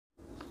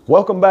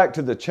Welcome back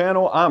to the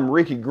channel. I'm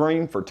Ricky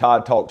Green for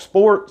Tide Talk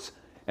Sports,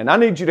 and I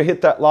need you to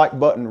hit that like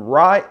button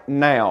right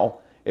now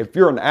if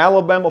you're an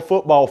Alabama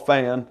football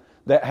fan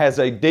that has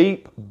a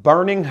deep,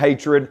 burning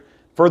hatred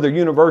for the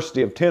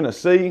University of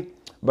Tennessee,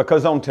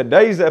 because on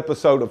today's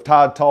episode of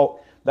Tide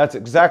Talk, that's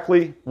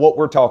exactly what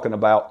we're talking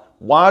about.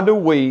 Why do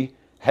we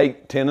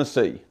hate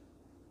Tennessee?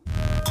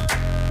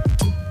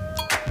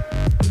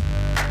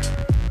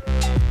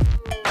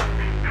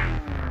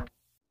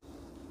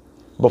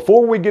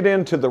 Before we get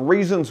into the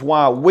reasons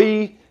why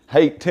we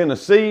hate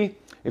Tennessee,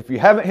 if you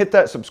haven't hit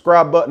that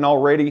subscribe button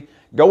already,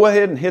 go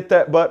ahead and hit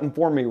that button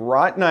for me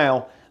right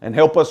now and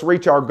help us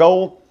reach our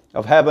goal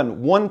of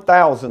having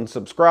 1,000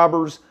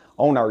 subscribers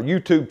on our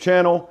YouTube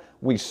channel.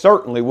 We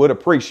certainly would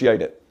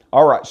appreciate it.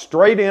 All right,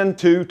 straight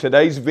into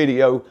today's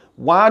video.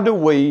 Why do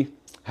we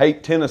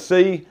hate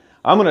Tennessee?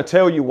 I'm going to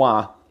tell you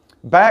why.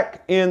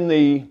 Back in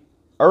the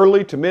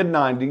early to mid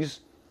 90s,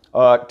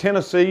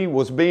 Tennessee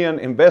was being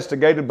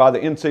investigated by the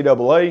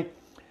NCAA,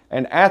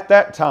 and at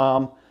that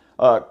time,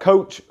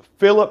 Coach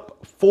Phil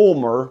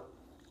Fulmer,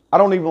 I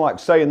don't even like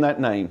saying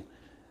that name,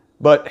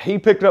 but he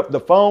picked up the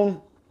phone,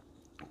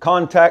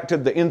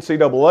 contacted the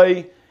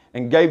NCAA,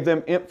 and gave them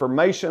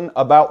information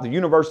about the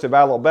University of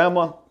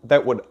Alabama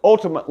that would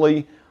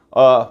ultimately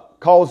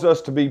cause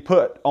us to be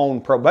put on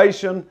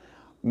probation.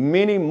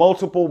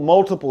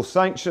 Multiple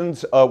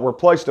sanctions were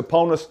placed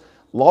upon us,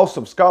 loss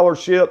of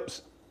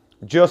scholarships.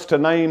 Just to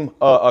name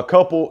a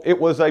couple, it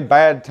was a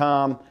bad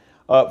time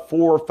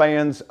for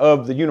fans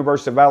of the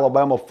University of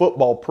Alabama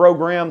football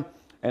program,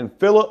 and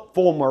Phil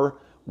Fulmer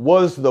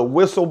was the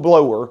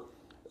whistleblower.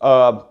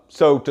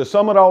 So to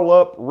sum it all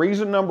up,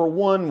 reason number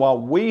one why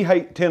we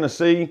hate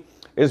Tennessee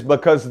is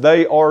because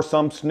they are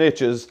some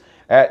snitches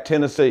at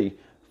Tennessee.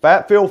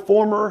 Fat Phil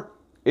Fulmer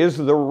is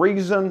the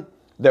reason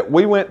that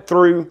we went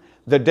through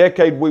the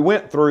decade we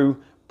went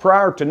through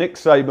prior to Nick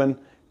Saban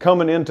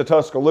coming into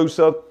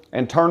Tuscaloosa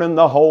and turning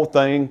the whole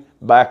thing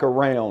back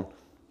around.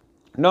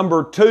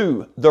 Number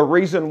two, the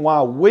reason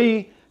why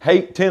we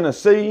hate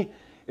Tennessee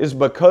is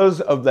because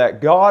of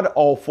that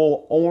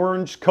god-awful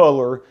orange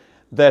color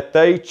that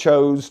they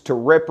chose to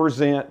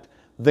represent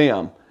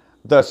them.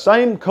 The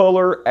same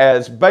color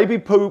as baby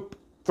poop,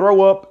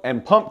 throw up,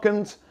 and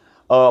pumpkins.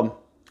 I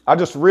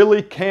just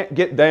really can't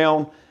get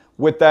down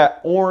with that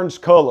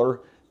orange color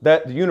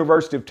that the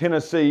University of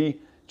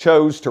Tennessee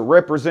chose to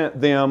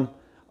represent them.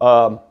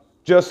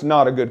 Just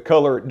not a good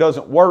color. It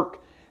doesn't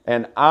work,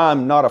 and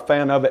I'm not a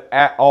fan of it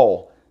at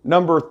all.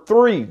 Number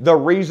three, the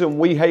reason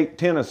we hate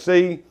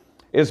Tennessee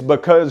is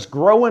because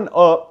growing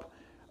up,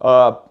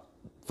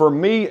 for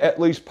me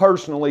at least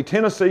personally,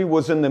 Tennessee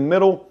was in the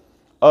middle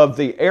of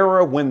the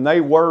era when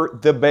they were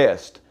the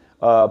best.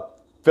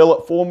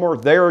 Phil Fulmer,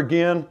 there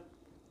again,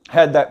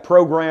 had that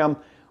program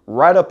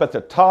right up at the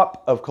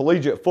top of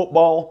collegiate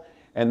football,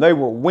 and they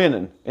were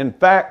winning. In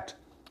fact,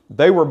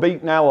 they were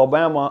beating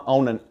Alabama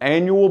on an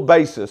annual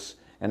basis,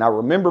 and I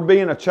remember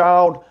being a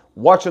child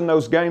watching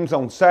those games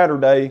on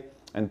Saturday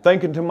and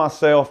thinking to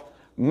myself,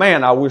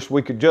 man, I wish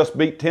we could just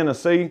beat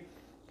Tennessee.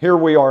 Here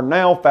we are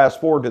now, fast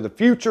forward to the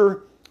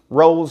future,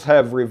 roles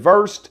have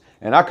reversed,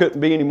 and I couldn't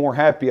be any more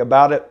happy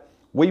about it.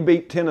 We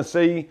beat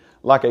Tennessee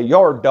like a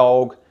yard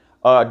dog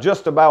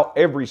just about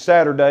every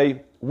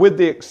Saturday, with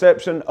the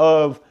exception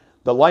of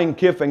the Lane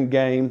Kiffin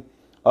game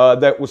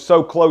that was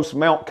so close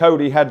Mount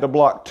Cody had to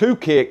block 2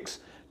 kicks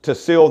to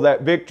seal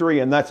that victory,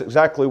 and that's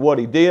exactly what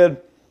he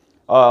did.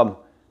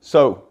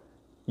 So,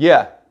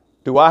 yeah,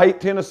 do I hate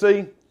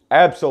Tennessee?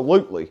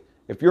 Absolutely.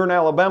 If you're an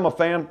Alabama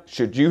fan,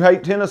 should you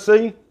hate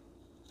Tennessee?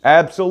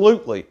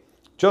 Absolutely.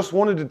 Just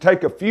wanted to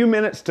take a few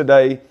minutes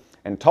today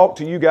and talk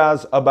to you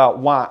guys about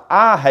why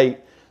I hate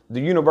the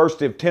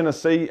University of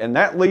Tennessee, and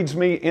that leads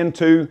me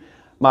into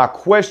my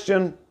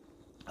question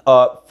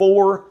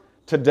for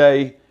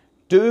today.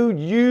 Do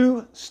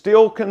you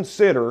still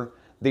consider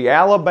the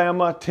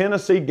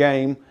Alabama-Tennessee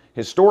game,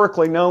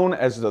 historically known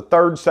as the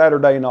third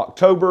Saturday in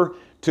October,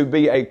 to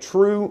be a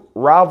true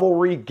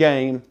rivalry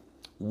game?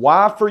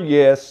 Y for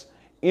yes,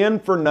 N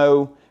for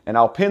no, and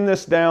I'll pin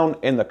this down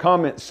in the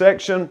comment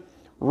section.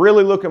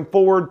 Really looking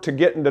forward to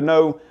getting to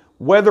know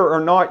whether or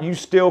not you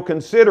still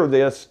consider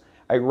this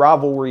a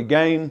rivalry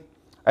game,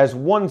 as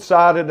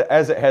one-sided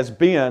as it has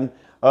been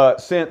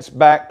since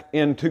back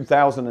in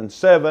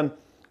 2007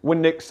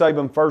 when Nick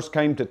Saban first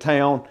came to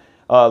town.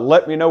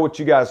 Let me know what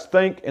you guys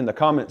think in the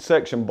comment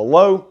section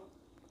below.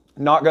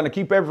 Not going to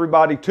keep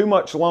everybody too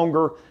much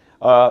longer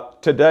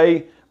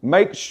today.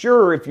 Make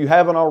sure, if you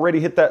haven't already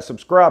hit that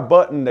subscribe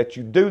button, that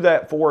you do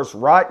that for us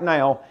right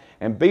now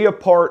and be a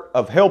part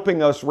of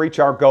helping us reach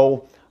our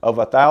goal of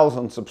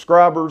 1,000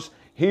 subscribers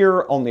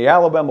here on the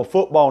Alabama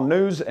Football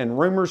News and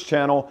Rumors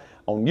channel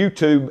on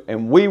YouTube,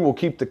 and we will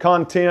keep the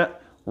content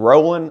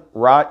rolling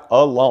right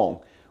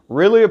along.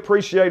 Really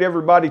appreciate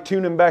everybody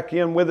tuning back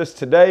in with us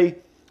today.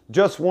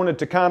 Just wanted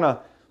to kind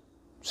of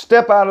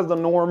step out of the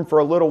norm for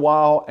a little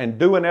while and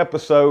do an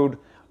episode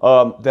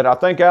that I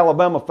think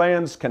Alabama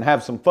fans can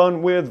have some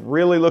fun with.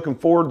 Really looking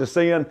forward to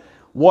seeing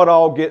what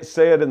all gets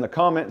said in the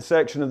comment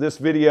section of this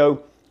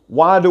video.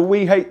 Why do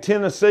we hate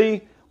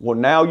Tennessee? Well,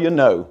 now you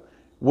know.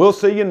 We'll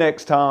see you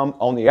next time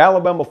on the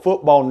Alabama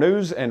Football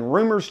News and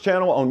Rumors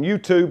channel on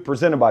YouTube,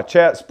 presented by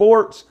Chat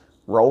Sports.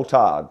 Roll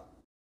Tide.